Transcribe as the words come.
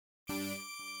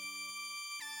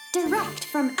direct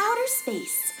from outer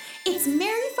space. It's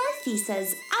Mary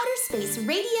Farfisa's Outer Space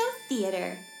Radio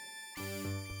Theater.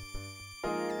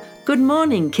 Good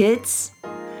morning, kids,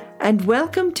 and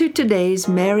welcome to today's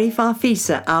Mary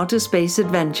Farfisa Outer Space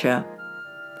Adventure.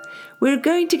 We're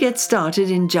going to get started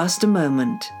in just a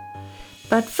moment.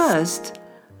 But first,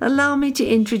 allow me to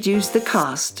introduce the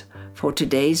cast for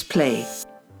today's play.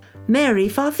 Mary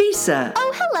Farfisa.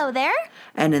 Oh, hello there.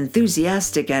 An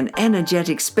enthusiastic and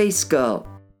energetic space girl.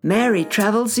 Mary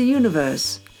travels the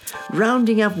universe,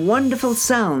 rounding up wonderful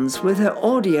sounds with her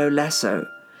audio lasso,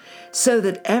 so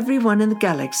that everyone in the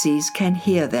galaxies can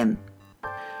hear them.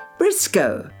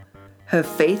 Briscoe, her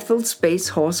faithful space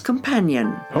horse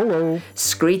companion. Hello.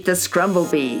 Screet the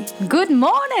Scrumblebee. Good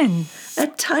morning. A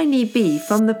tiny bee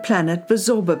from the planet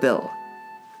Bazorbabil.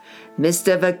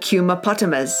 Mr.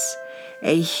 Vacuumopotamus,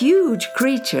 a huge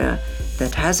creature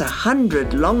that has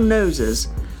 100 long noses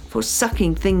for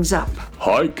sucking things up.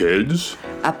 Hi, kids.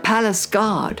 A palace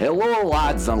guard, Hello,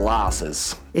 lads and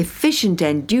lasses. efficient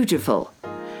and dutiful,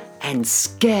 and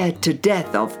scared to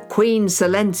death of Queen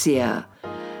Silencia,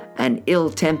 an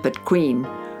ill-tempered queen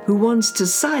who wants to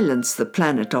silence the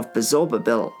planet of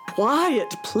Bazorbabil.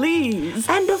 Quiet, please.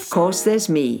 And of course there's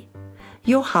me,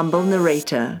 your humble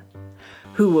narrator,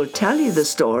 who will tell you the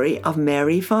story of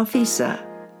Mary Farfisa,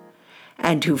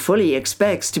 and who fully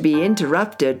expects to be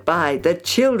interrupted by the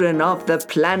children of the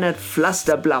planet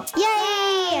Flusterblop.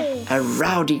 Yay! A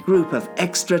rowdy group of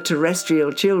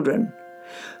extraterrestrial children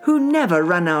who never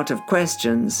run out of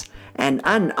questions and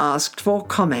unasked for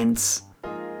comments.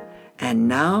 And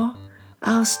now,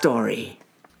 our story.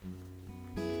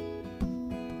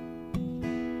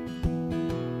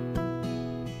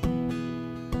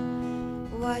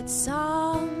 What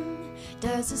song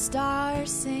does a star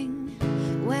sing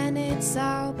when it's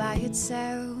all by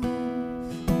itself?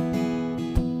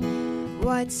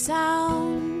 What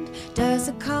sound does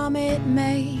a comet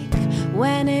make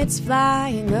when it's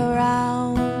flying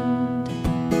around?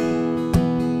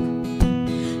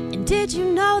 And did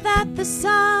you know that the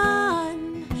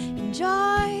sun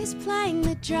enjoys playing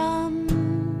the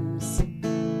drums?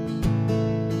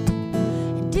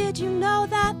 And did you know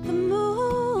that the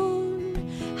moon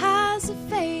has a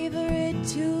favorite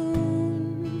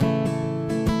tune?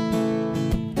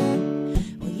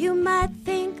 Well, you might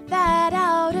think that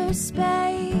outer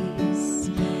space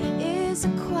is a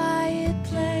quiet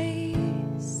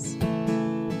place,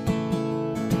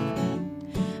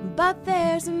 but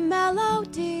there's a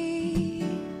melody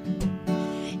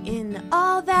in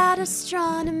all that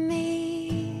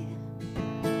astronomy.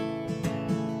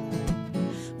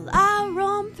 Well, I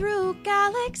roam through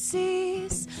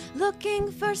galaxies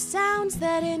looking for sounds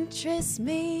that interest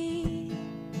me.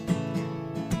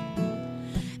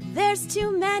 There's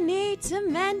too many to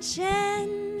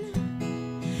mention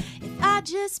if I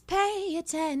just pay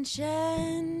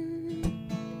attention.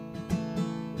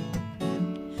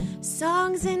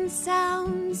 Songs and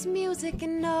sounds, music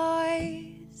and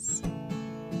noise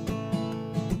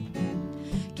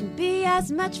can be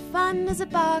as much fun as a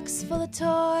box full of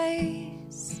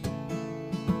toys.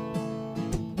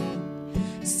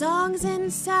 Songs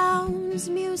and sounds,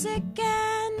 music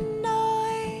and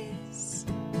noise,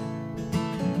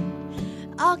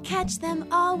 I'll catch them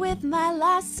all with my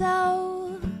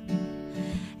lasso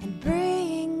and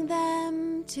bring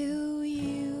them to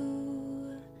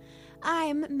you.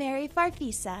 I'm Mary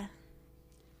Farfisa.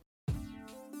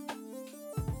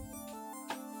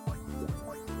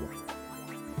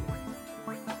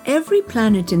 Every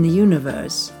planet in the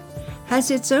universe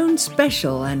has its own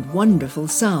special and wonderful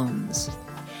sounds.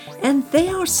 And they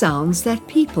are sounds that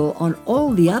people on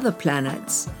all the other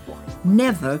planets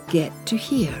never get to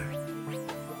hear.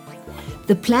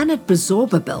 The planet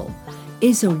Bazorbabil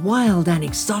is a wild and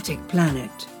exotic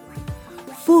planet,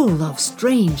 full of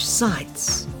strange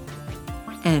sights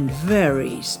and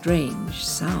very strange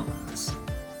sounds.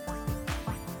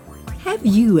 Have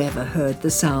you ever heard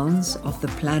the sounds of the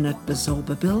planet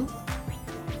Bazorbabil?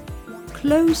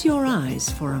 Close your eyes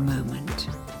for a moment.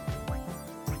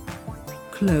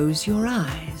 Close your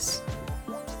eyes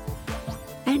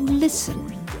and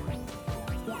listen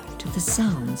to the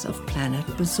sounds of planet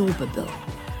Bazorbabil.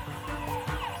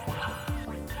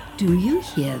 Do you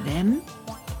hear them?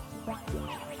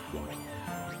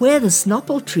 Where the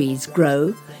snopple trees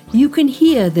grow, you can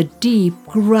hear the deep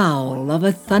growl of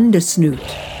a thundersnoot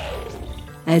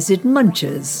as it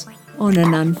munches on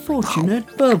an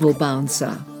unfortunate burble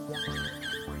bouncer.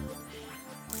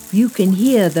 You can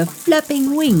hear the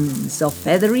flapping wings of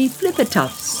feathery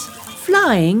flippertuffs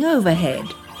flying overhead.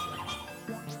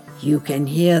 You can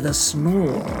hear the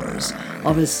snores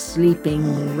of a sleeping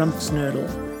rumpsnurdle.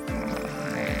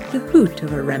 the hoot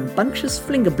of a rambunctious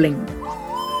flingerbling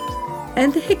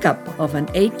and the hiccup of an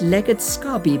 8-legged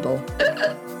scarbeetle.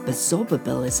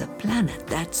 Bezorbable is a planet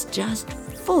that's just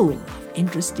full of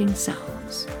interesting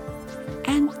sounds.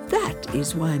 And that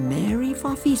is why Mary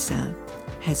Farfisa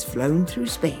has flown through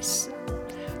space,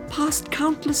 past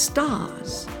countless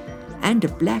stars and a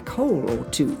black hole or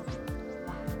two.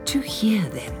 To hear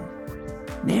them,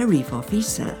 Mary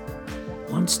Farfisa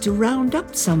wants to round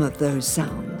up some of those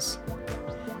sounds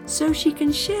so she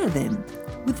can share them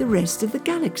with the rest of the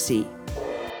galaxy.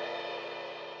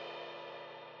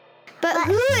 But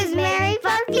who is Mary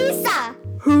Farfisa?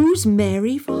 Who's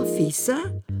Mary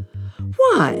Farfisa?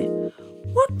 Why,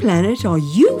 what planet are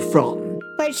you from?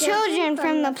 We're children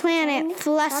from the planet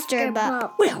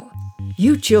Flusterbub. Well,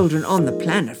 you children on the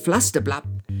planet Flusterbub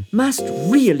must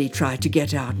really try to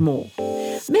get out more.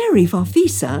 Mary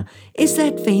Farfisa is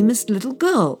that famous little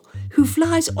girl who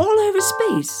flies all over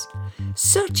space,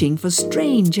 searching for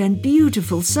strange and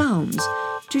beautiful sounds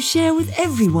to share with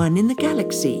everyone in the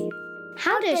galaxy.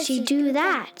 How does she do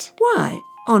that? Why,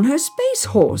 on her space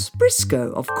horse,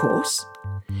 Briscoe, of course.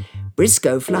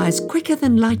 Briscoe flies quicker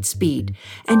than light speed,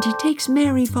 and he takes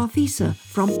Mary Farfisa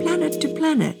from planet to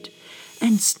planet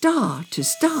and star to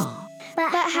star.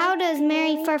 But how does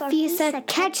Mary Farfisa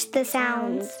catch the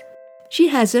sounds? She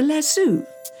has a lasso,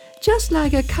 just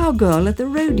like a cowgirl at the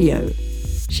rodeo.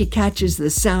 She catches the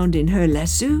sound in her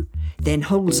lasso, then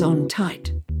holds on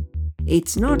tight.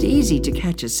 It's not easy to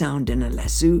catch a sound in a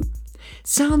lasso.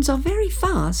 Sounds are very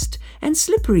fast and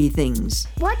slippery things.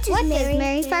 What does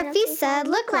Mary Farfisa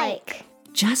look like?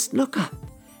 Just look up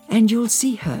and you'll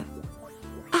see her.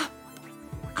 Up,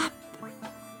 up.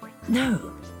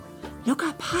 No, look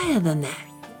up higher than that.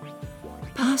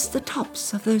 Past the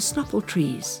tops of those snopple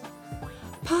trees.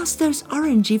 Past those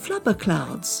orangey flubber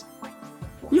clouds.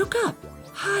 Look up,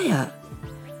 higher.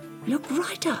 Look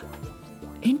right up,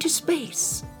 into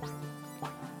space.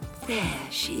 There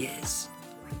she is.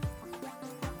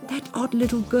 That odd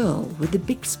little girl with the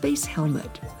big space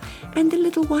helmet and the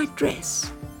little white dress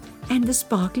and the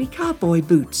sparkly cowboy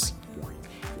boots.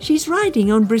 She's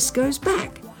riding on Briscoe's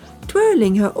back,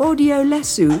 twirling her audio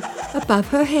lasso above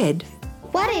her head.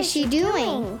 What is she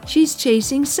doing? She's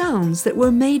chasing sounds that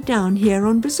were made down here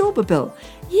on Bezorbable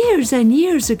years and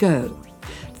years ago.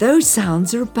 Those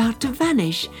sounds are about to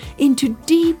vanish into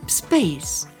deep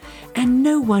space, and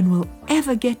no one will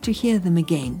ever get to hear them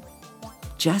again.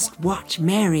 Just watch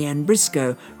Mary and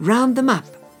Briscoe round them up.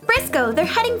 Briscoe, they're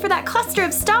heading for that cluster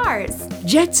of stars.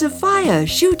 Jets of fire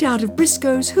shoot out of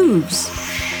Briscoe's hooves,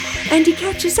 and he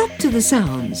catches up to the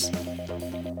sounds.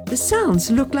 The sounds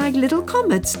look like little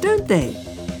comets, don't they?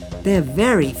 They're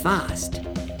very fast.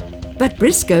 But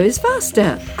Briscoe is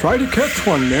faster. Try to catch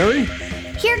one, Mary.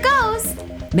 Here goes.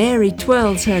 Mary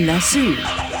twirls her lasso.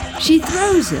 She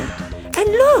throws it, and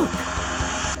look!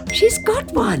 She's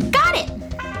got one. Got it.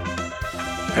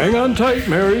 Hang on tight,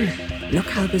 Mary. Look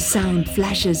how the sound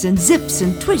flashes and zips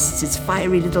and twists its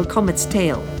fiery little comet's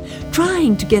tail,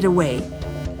 trying to get away.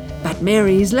 But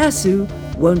Mary's lasso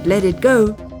won't let it go.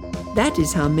 That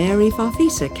is how Mary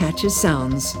Farfisa catches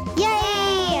sounds.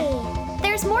 Yay!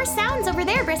 There's more sounds over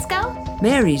there, Briscoe.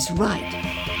 Mary's right.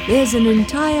 There's an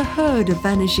entire herd of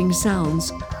vanishing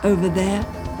sounds over there,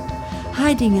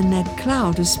 hiding in that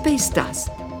cloud of space dust.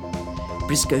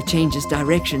 Briscoe changes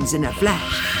directions in a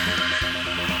flash.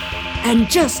 And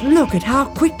just look at how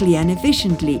quickly and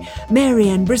efficiently Mary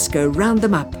and Briscoe round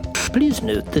them up. Please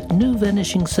note that no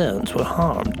vanishing sounds were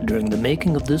harmed during the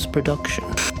making of this production.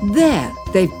 There,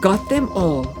 they've got them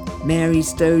all. Mary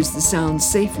stows the sounds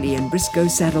safely in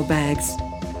Briscoe's saddlebags.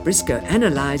 Briscoe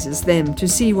analyzes them to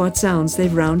see what sounds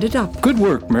they've rounded up. Good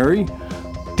work, Mary.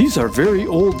 These are very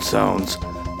old sounds.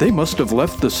 They must have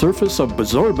left the surface of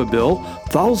Bezorbable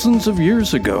thousands of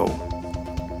years ago.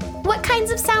 What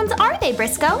kinds of sounds are they,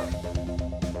 Briscoe?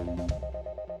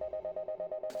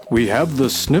 We have the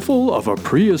sniffle of a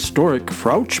prehistoric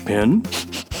Frouchpin,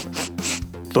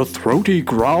 the throaty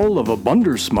growl of a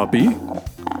Bundersmuppy,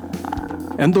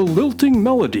 and the lilting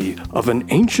melody of an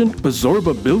ancient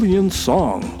Bezorbabillian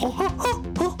song.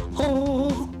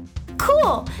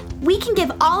 Cool. We can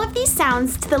give all of these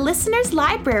sounds to the listener's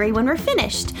library when we're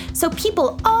finished, so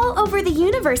people all over the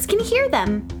universe can hear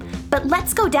them. But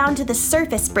let's go down to the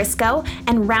surface, Briscoe,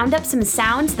 and round up some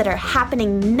sounds that are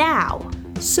happening now.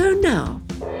 So now,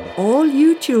 all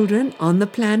you children on the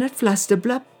planet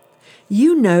Flusterbub,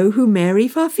 you know who Mary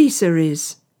Farfisa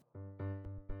is.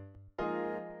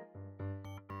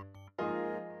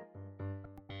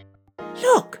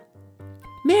 Look!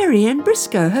 Mary and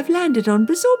Briscoe have landed on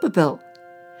Bezorbable.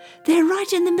 They're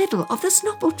right in the middle of the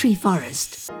Snopple Tree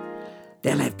Forest.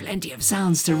 They'll have plenty of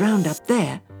sounds to round up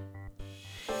there.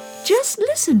 Just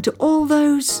listen to all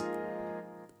those...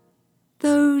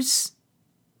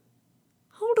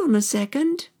 Hold on a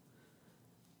second.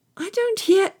 I don't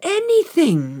hear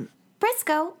anything.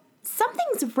 Briscoe,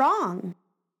 something's wrong.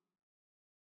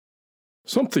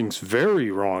 Something's very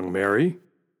wrong, Mary.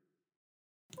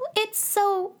 It's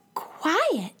so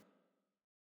quiet.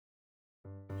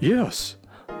 Yes,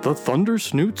 the thunder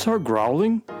snoots are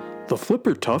growling, the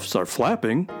flippertuffs are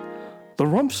flapping, the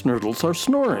rumpsnurtles are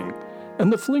snoring,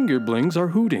 and the flingerblings are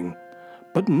hooting,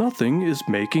 but nothing is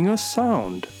making a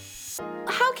sound.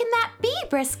 How can that be,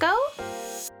 Briscoe?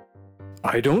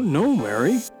 I don't know,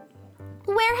 Mary.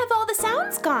 Where have all the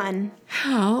sounds gone?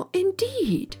 How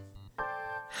indeed?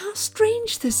 How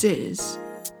strange this is.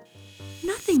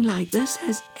 Nothing like this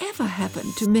has ever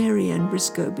happened to Mary and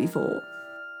Briscoe before.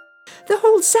 The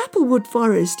whole Sapplewood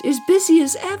forest is busy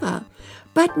as ever,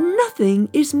 but nothing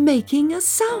is making a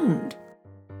sound.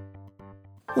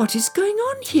 What is going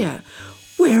on here?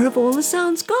 Where have all the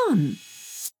sounds gone?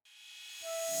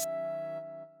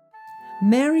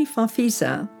 Mary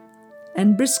Farfisa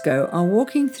and Briscoe are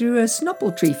walking through a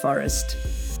snopple tree forest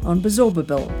on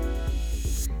Bazorbabil.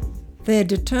 They're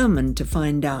determined to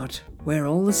find out where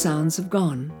all the sounds have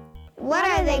gone. What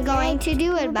are they going to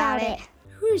do about it?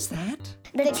 Who is that?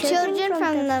 The children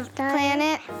from the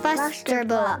planet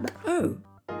Fusterbub. Oh,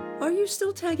 are you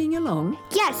still tagging along?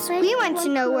 Yes, we want to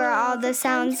know where all the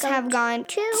sounds have gone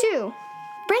to.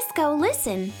 Briscoe,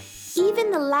 listen.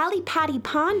 Even the Lally-Patty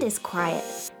Pond is quiet.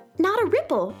 Not a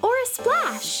ripple or a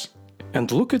splash. And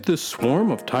look at this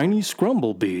swarm of tiny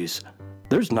scrumblebees.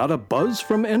 There's not a buzz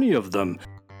from any of them.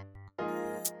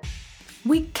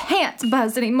 We can't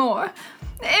buzz anymore.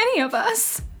 Any of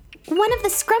us. One of the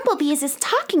scrumblebees is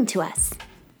talking to us.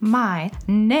 My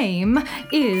name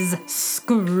is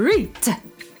Screet.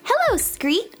 Hello,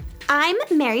 Screet. I'm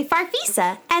Mary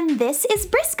Farfisa, and this is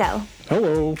Briscoe.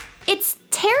 Hello. It's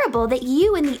terrible that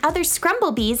you and the other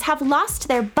scrumblebees have lost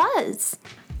their buzz.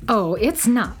 Oh, it's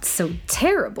not so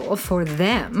terrible for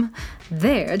them.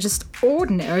 They're just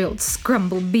ordinary old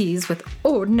scrumblebees with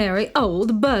ordinary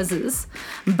old buzzes.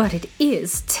 But it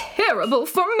is terrible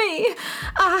for me.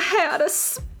 I had a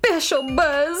special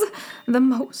buzz. The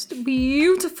most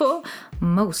beautiful,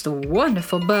 most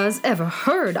wonderful buzz ever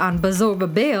heard on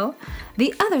Bazorbabil.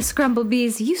 The other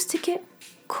scrumblebees used to get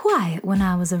quiet when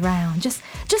I was around, just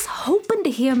hoping to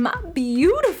hear my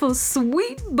beautiful,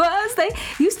 sweet buzz. They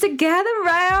used to gather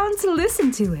round to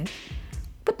listen to it.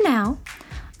 But now,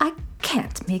 I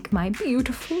can't make my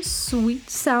beautiful,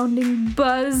 sweet-sounding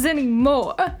buzz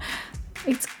anymore.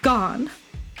 It's gone.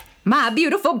 My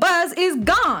beautiful buzz is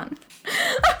gone.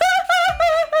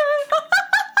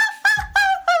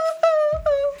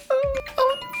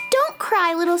 Oh, don't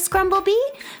cry, little scrumblebee.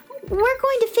 We're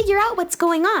going to figure out what's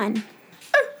going on.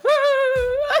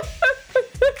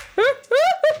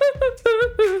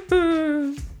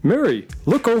 Mary,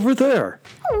 look over there.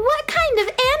 What kind of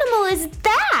animal is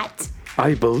that?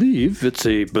 I believe it's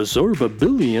a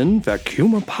Bazorbabilian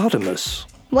vacuumopotamus.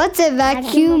 What's a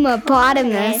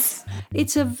vacuumopotamus?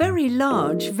 It's a very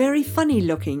large, very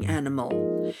funny-looking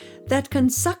animal that can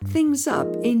suck things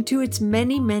up into its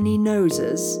many, many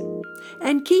noses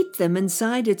and keep them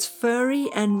inside its furry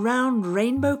and round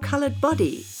rainbow-colored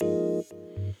body.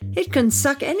 It can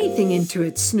suck anything into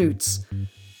its snoots,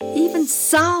 even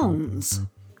sounds.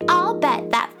 I'll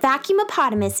bet that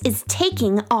vacuumopotamus is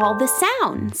taking all the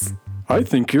sounds. I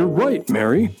think you're right,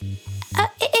 Mary.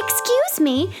 Excuse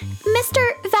me, Mr.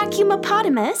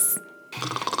 Vacuumopotamus?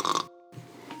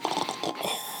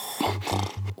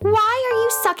 Why are you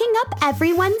sucking up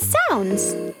everyone's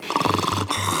sounds?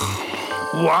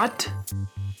 What?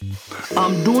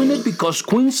 I'm doing it because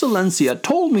Queen Silencia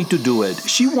told me to do it.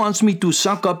 She wants me to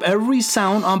suck up every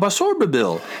sound on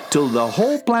Bazorbabil till the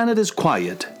whole planet is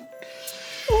quiet.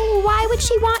 Why would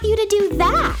she want you to do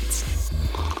that?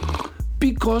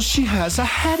 Because she has a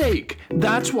headache.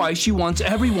 That's why she wants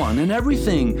everyone and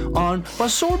everything on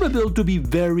Bazorbabil to be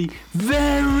very,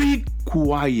 very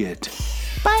quiet.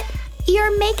 But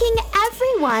you're making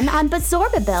everyone on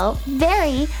Bazorbabil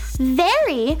very,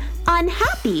 very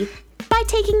unhappy by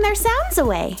taking their sounds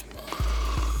away.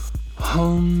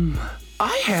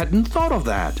 I hadn't thought of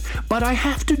that, but I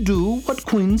have to do what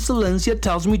Queen Silencia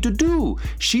tells me to do.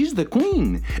 She's the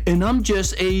queen, and I'm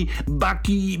just a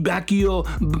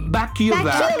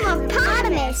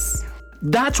Vacuumopotamus.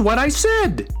 That's what I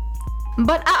said.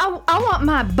 But I want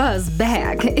my buzz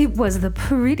back. It was the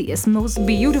prettiest, most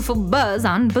beautiful buzz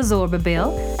on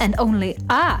Bazorbabil, and only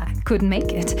I could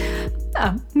make it.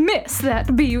 I miss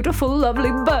that beautiful,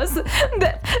 lovely buzz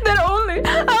that only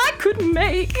I could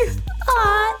make.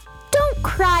 Aw, don't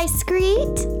cry,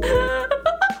 Screet.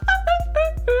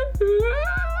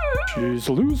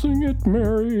 Mary's losing it,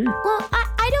 Mary. Well,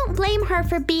 I don't blame her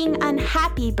for being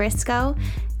unhappy, Briscoe.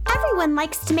 Everyone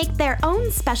likes to make their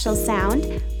own special sound.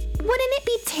 Wouldn't it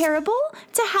be terrible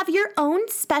to have your own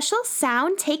special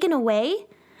sound taken away?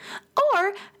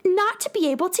 Or not to be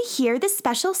able to hear the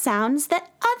special sounds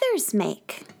that others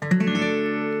make?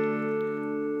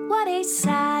 What a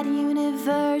sad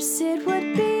universe it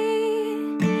would be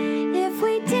if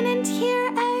we didn't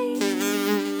hear A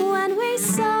when we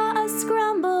saw a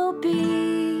scrumble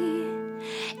bee.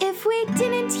 If we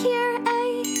didn't hear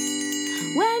A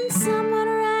when someone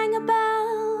rang a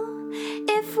bell.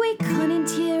 If we couldn't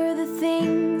hear the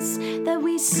things that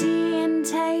we see and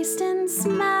taste and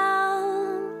smell.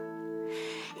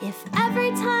 If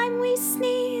every time we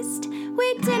sneezed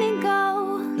we didn't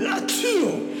go.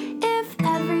 If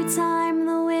every time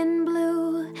the wind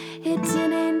blew, it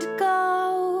didn't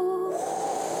go.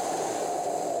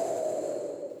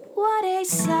 What a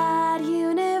sad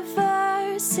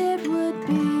universe it would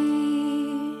be.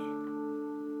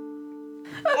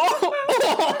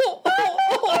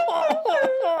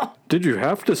 Did you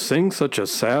have to sing such a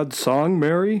sad song,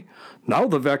 Mary? Now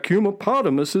the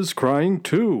vacuumopotamus is crying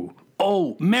too.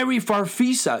 Oh, Mary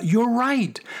Farfisa, you're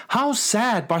right. How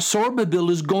sad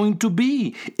Barsorbabil is going to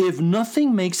be if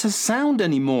nothing makes a sound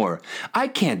anymore. I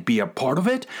can't be a part of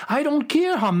it. I don't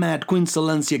care how mad Queen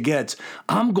Silencia gets.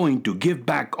 I'm going to give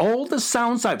back all the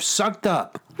sounds I've sucked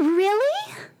up.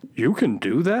 Really? You can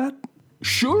do that?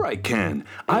 Sure I can.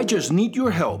 I just need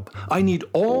your help. I need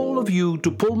all of you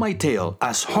to pull my tail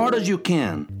as hard as you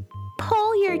can.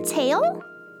 Pull your tail?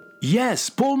 Yes,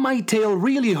 pull my tail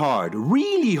really hard,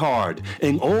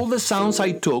 and all the sounds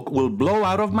I took will blow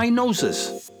out of my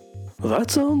noses.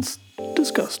 That sounds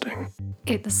disgusting.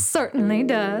 It certainly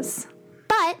does.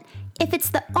 But if it's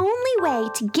the only way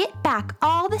to get back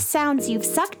all the sounds you've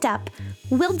sucked up,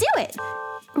 we'll do it.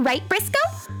 Right, Briscoe?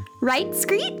 Right,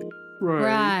 Screet?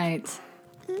 Right.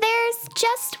 There's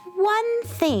just one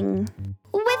thing.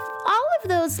 With all of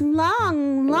those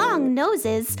long, long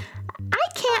noses, I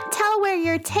can't tell where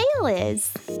your tail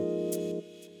is.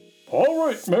 All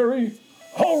right, Mary.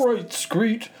 All right,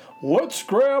 Screet. Let's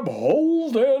grab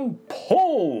hold and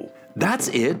pull. That's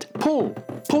it. Pull.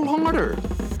 Pull harder.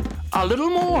 A little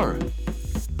more.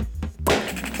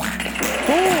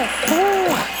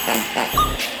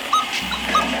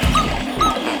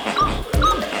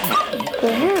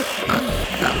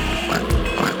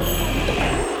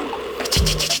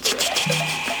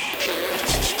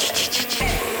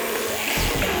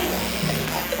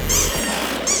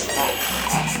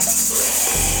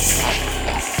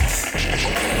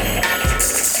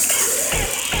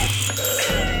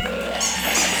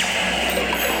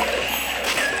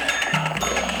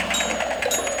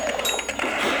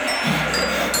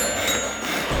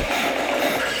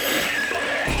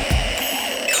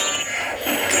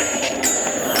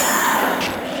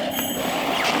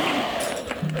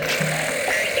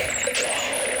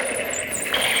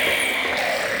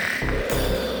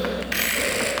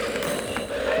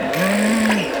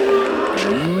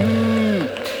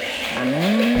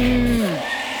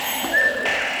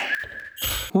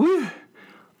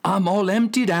 I'm all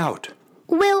emptied out.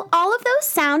 Will all of those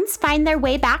sounds find their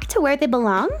way back to where they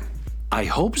belong? I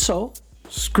hope so.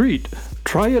 Screet,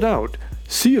 try it out.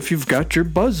 See if you've got your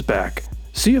buzz back.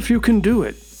 See if you can do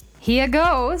it. Here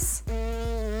goes.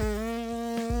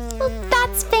 Well,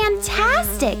 that's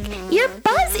fantastic. Your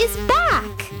buzz is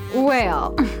back.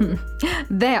 Well,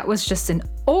 that was just an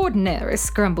ordinary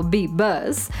Scrumblebee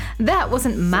buzz. That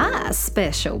wasn't my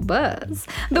special buzz.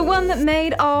 The one that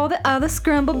made all the other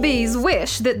Scrumblebees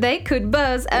wish that they could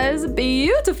buzz as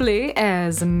beautifully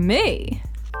as me.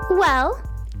 Well,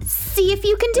 see if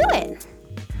you can do it.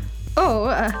 Oh,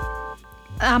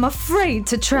 I'm afraid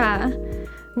to try.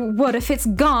 What if it's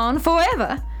gone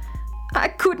forever? I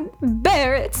couldn't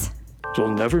bear it.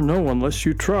 You'll never know unless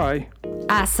you try.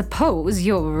 I suppose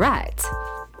you're right.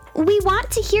 We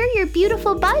want to hear your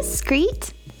beautiful buzz,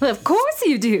 Screet. Of course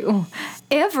you do.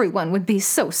 Everyone would be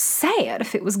so sad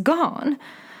if it was gone.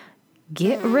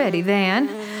 Get ready, then.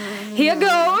 Here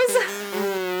goes.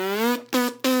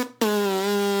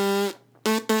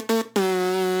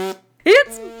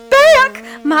 It's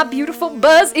back! My beautiful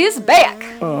buzz is back.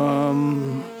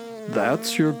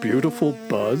 That's your beautiful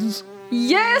buzz?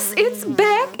 Yes, it's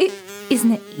back.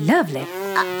 Isn't it lovely?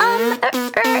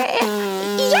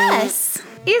 Yes.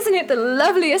 Isn't it the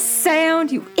loveliest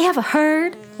sound you ever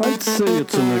heard? I'd say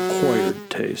it's an acquired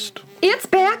taste. It's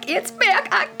back, it's back.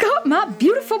 I got my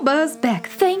beautiful buzz back.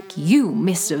 Thank you,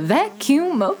 Mr.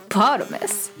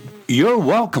 Vacuumopotamus. You're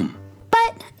welcome.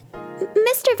 But,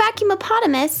 Mr.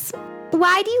 Vacuumopotamus,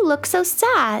 why do you look so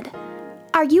sad?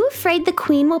 Are you afraid the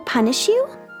queen will punish you?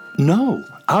 No,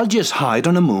 I'll just hide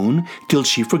on the moon till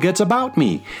she forgets about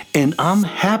me. And I'm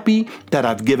happy that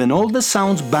I've given all the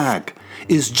sounds back.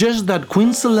 It's just that Queen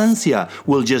Silencia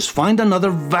will just find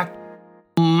another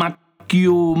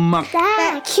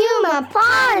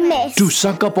Vacuumopotamus to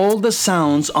suck up all the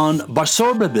sounds on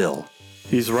Barsorbabil.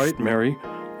 He's right, Mary.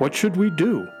 What should we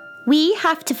do? We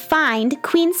have to find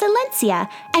Queen Silencia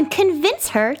and convince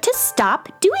her to stop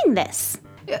doing this.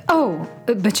 Oh,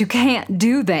 but you can't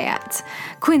do that.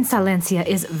 Queen Silencia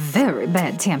is very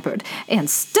bad-tempered and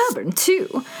stubborn,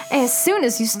 too. As soon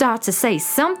as you start to say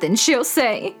something, she'll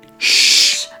say,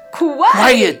 "Shh!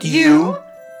 Quiet, you!"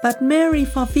 But Mary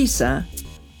Farfisa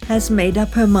has made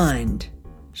up her mind.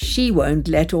 She won't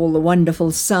let all the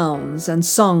wonderful sounds and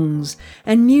songs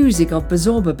and music of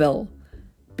Barsorbabil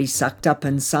be sucked up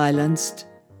and silenced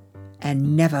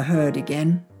and never heard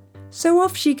again. So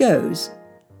off she goes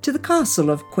to the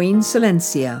castle of Queen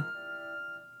Silencia.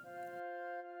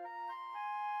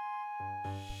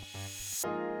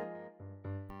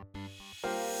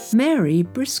 Mary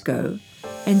Briscoe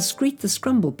and Screet the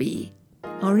Scrumblebee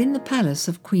are in the palace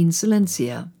of Queen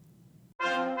Silencia.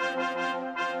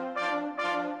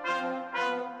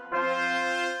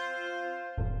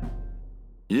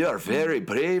 You're very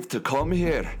brave to come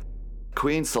here.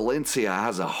 Queen Silencia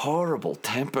has a horrible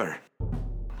temper.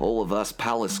 All of us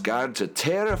palace guards are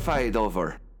terrified of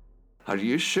her. Are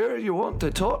you sure you want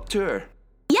to talk to her?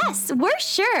 Yes, we're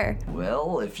sure.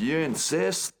 Well, if you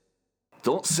insist,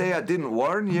 don't say I didn't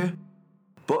warn you.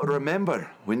 But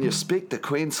remember, when you speak to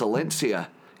Queen Silencia,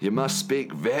 you must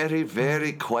speak very,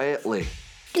 very quietly.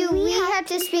 Do we have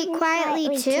to speak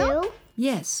quietly too?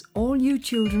 Yes, all you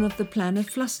children of the planet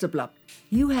Flusterblup,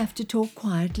 you have to talk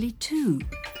quietly too.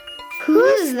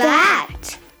 Who's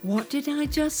that? What did I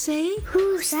just say?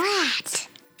 Who's that?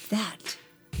 That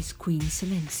is Queen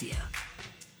Silencia.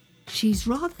 She's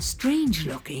rather strange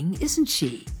looking, isn't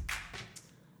she?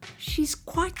 She's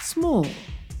quite small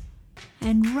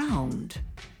and round,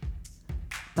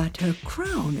 but her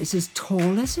crown is as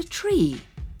tall as a tree.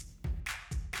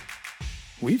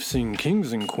 We've seen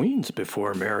kings and queens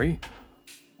before, Mary,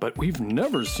 but we've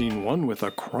never seen one with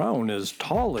a crown as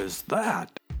tall as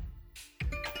that.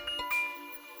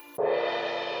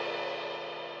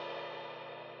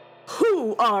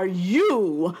 Who are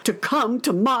you to come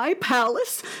to my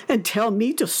palace and tell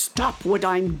me to stop what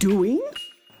I'm doing?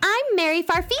 I'm Mary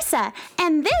Farfisa,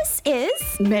 and this is...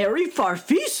 Mary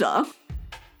Farfisa?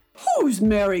 Who's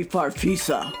Mary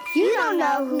Farfisa? You don't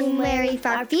know who Mary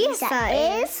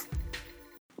Farfisa is?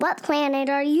 What planet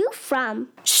are you from?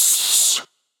 Shh!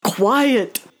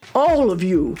 Quiet! All of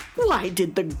you! Why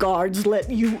did the guards let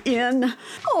you in?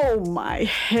 Oh, my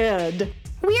head!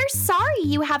 We're sorry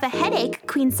you have a headache,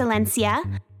 Queen Silencia.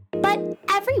 But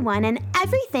everyone and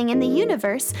everything in the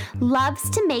universe loves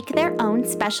to make their own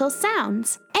special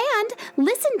sounds and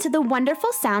listen to the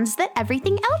wonderful sounds that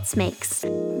everything else makes.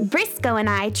 Briscoe and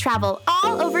I travel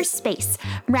all over space,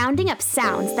 rounding up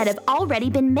sounds that have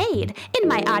already been made in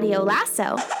my audio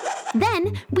lasso.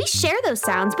 Then we share those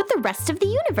sounds with the rest of the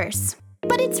universe.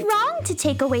 But it's wrong to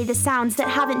take away the sounds that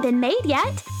haven't been made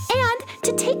yet, and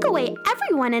to take away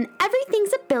everyone and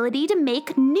everything's ability to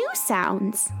make new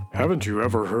sounds. Haven't you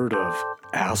ever heard of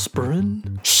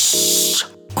aspirin? Shh!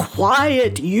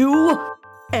 Quiet, you!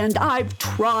 And I've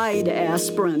tried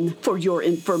aspirin, for your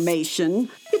information.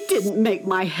 It didn't make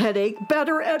my headache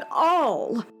better at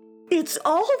all. It's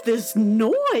all this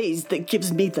noise that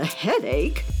gives me the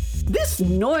headache. This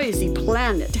noisy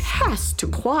planet has to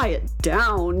quiet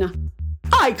down.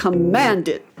 I command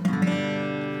it.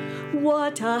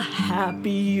 What a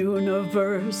happy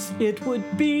universe it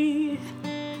would be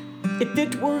if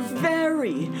it were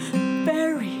very,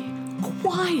 very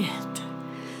quiet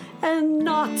and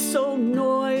not so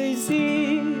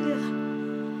noisy.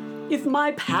 If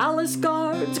my palace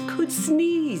guards could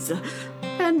sneeze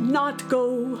and not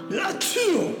go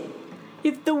achoo.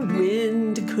 If the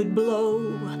wind could blow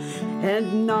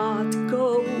and not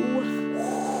go.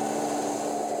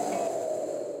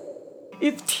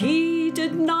 If tea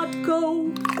did not go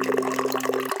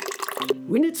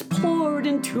when it's poured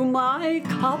into my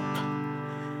cup.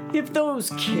 If those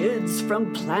kids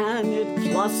from planet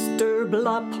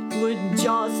Flusterblup would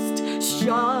just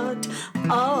shut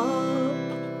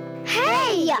up.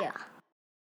 Hey!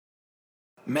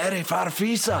 Mary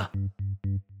Farfisa!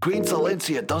 Queen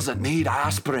Silencia doesn't need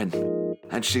aspirin.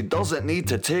 And she doesn't need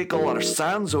to take all her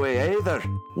sounds away either.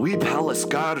 We palace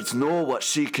guards know what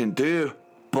she can do.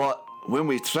 But when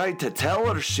we try to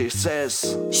tell her, she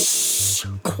says, "Shh!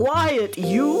 Quiet,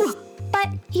 you!" But,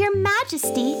 Your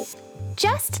Majesty,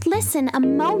 Just listen a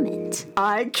moment.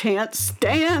 I can't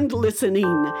stand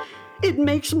listening. It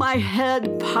makes my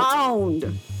head pound.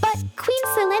 But Queen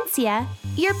Silencia,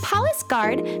 your palace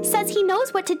guard says he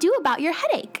knows what to do about your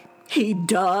headache. He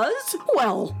does?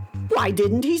 Well, why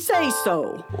didn't he say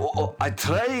so? Oh, I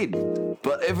tried,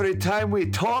 but every time we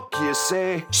talk, you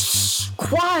say, Shh,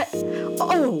 quiet.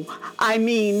 Oh, I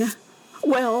mean,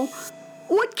 well,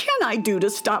 what can I do to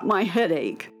stop my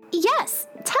headache? Yes,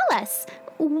 tell us.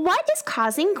 What is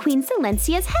causing Queen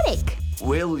Silencia's headache?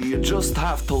 well, you just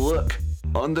have to look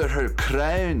under her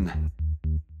crown.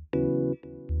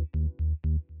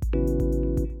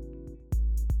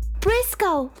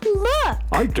 Briscoe, look!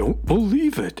 I don't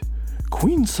believe it.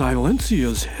 Queen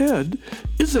Silencia's head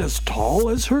is as tall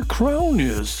as her crown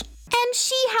is. And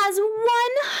she has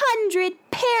 100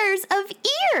 pairs of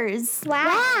ears.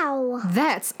 Wow.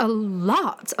 That's a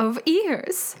lot of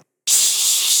ears.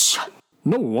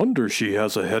 No wonder she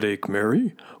has a headache,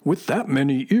 Mary. With that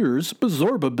many ears,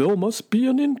 Bazorbabil must be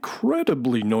an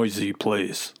incredibly noisy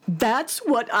place. That's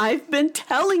what I've been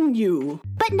telling you.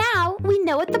 But now we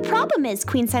know what the problem is,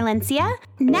 Queen Silencia.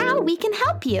 Now we can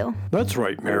help you. That's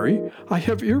right, Mary. I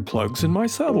have earplugs in my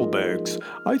saddlebags.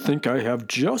 I think I have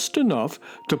just enough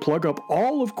to plug up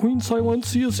all of Queen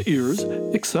Silencia's ears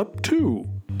except 2.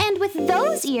 And with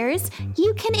those ears,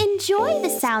 you can enjoy the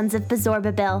sounds of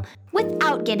Bazorbabil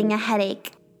without getting a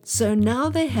headache. So now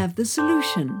they have the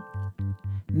solution.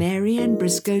 Mary and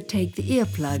Briscoe take the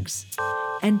earplugs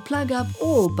and plug up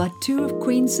all but 2 of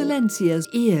Queen Silencia's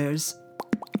ears.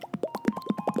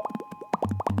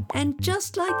 And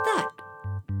just like that,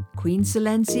 Queen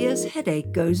Silencia's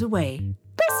headache goes away.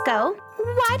 Briscoe,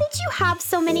 why did you have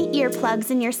so many earplugs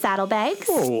in your saddlebags?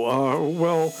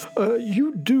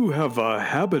 You do have a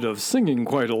habit of singing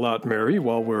quite a lot, Mary,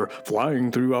 while we're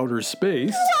flying through outer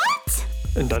space. What?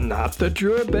 And not that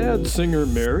you're a bad singer,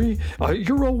 Mary.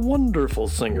 You're a wonderful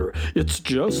singer. It's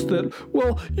just that,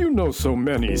 well, you know so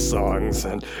many songs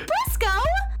and... Briscoe!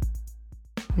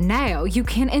 Now you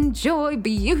can enjoy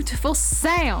beautiful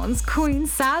sounds, Queen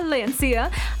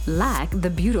Silencia, like the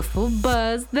beautiful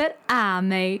buzz that I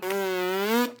make.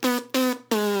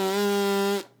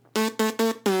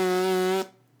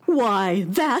 Why,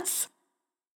 that's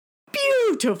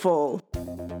beautiful.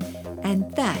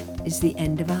 And that is the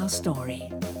end of our story.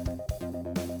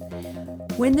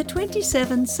 When the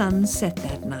 27 suns set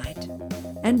that night,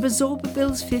 and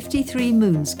Bazorbabil's 53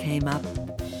 moons came up,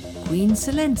 Queen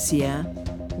Silencia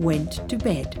went to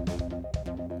bed.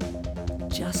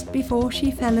 Just before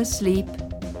she fell asleep,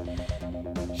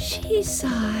 she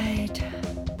sighed.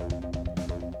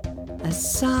 A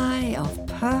sigh of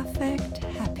perfect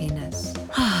happiness.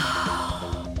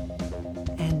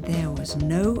 And there was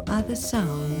no other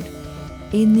sound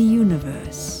in the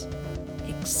universe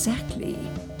exactly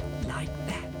like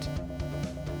that.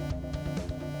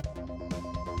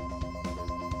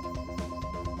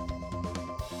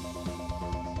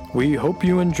 We hope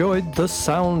you enjoyed The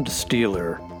Sound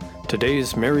Stealer,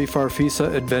 today's Mary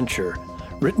Farfisa adventure,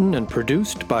 written and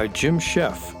produced by Jim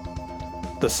Sheff.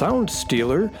 The Sound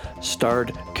Stealer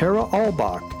starred Kara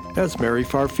Albach as Mary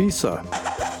Farfisa,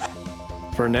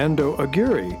 Fernando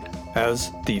Aguirre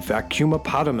as the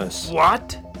Vacuumopotamus.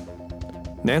 What?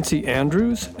 Nancy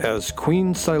Andrews as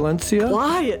Queen Silencia.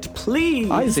 Quiet, please.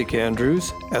 Isaac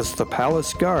Andrews as the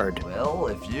Palace Guard. Well,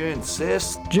 if you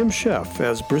insist. Jim Sheff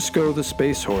as Briscoe the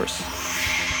Space Horse.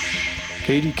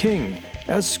 Katie King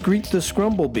as Screet the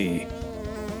Scrumblebee.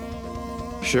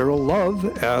 Cheryl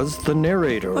Love as the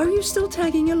narrator. Are you still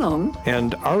tagging along?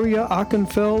 And Aria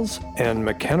Achenfels and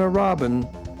McKenna Robin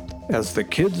as the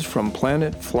kids from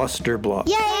Planet Flusterbluff.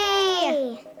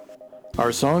 Yay!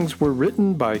 Our songs were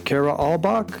written by Kara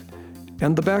Albach,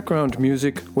 and the background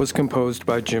music was composed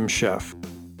by Jim Sheff.